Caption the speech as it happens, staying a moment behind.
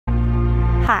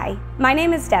Hi, my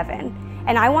name is Devin,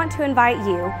 and I want to invite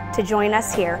you to join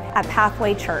us here at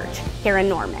Pathway Church here in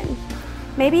Norman.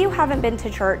 Maybe you haven't been to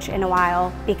church in a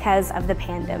while because of the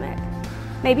pandemic.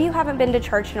 Maybe you haven't been to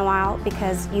church in a while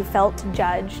because you felt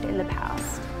judged in the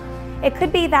past. It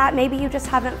could be that maybe you just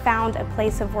haven't found a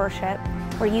place of worship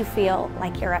where you feel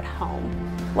like you're at home.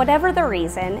 Whatever the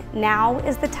reason, now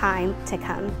is the time to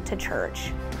come to church.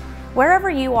 Wherever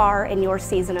you are in your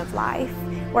season of life,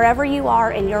 wherever you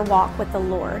are in your walk with the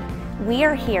Lord, we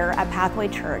are here at Pathway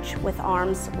Church with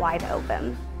arms wide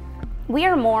open. We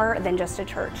are more than just a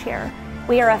church here.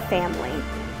 We are a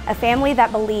family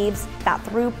that believes that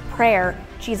through prayer,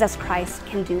 Jesus Christ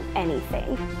can do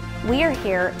anything. We are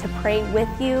here to pray with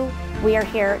you. We are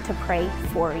here to pray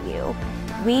for you.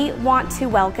 We want to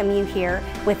welcome you here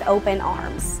with open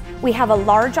arms. We have a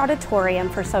large auditorium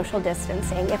for social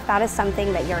distancing if that is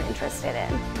something that you're interested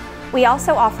in. We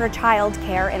also offer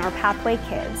childcare in our Pathway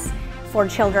Kids for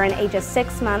children ages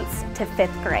 6 months to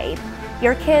 5th grade.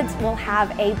 Your kids will have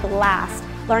a blast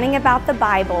learning about the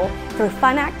Bible through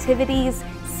fun activities,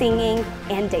 singing,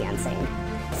 and dancing.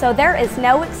 So there is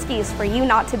no excuse for you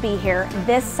not to be here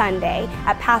this Sunday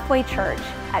at Pathway Church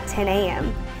at 10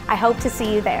 a.m. I hope to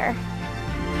see you there.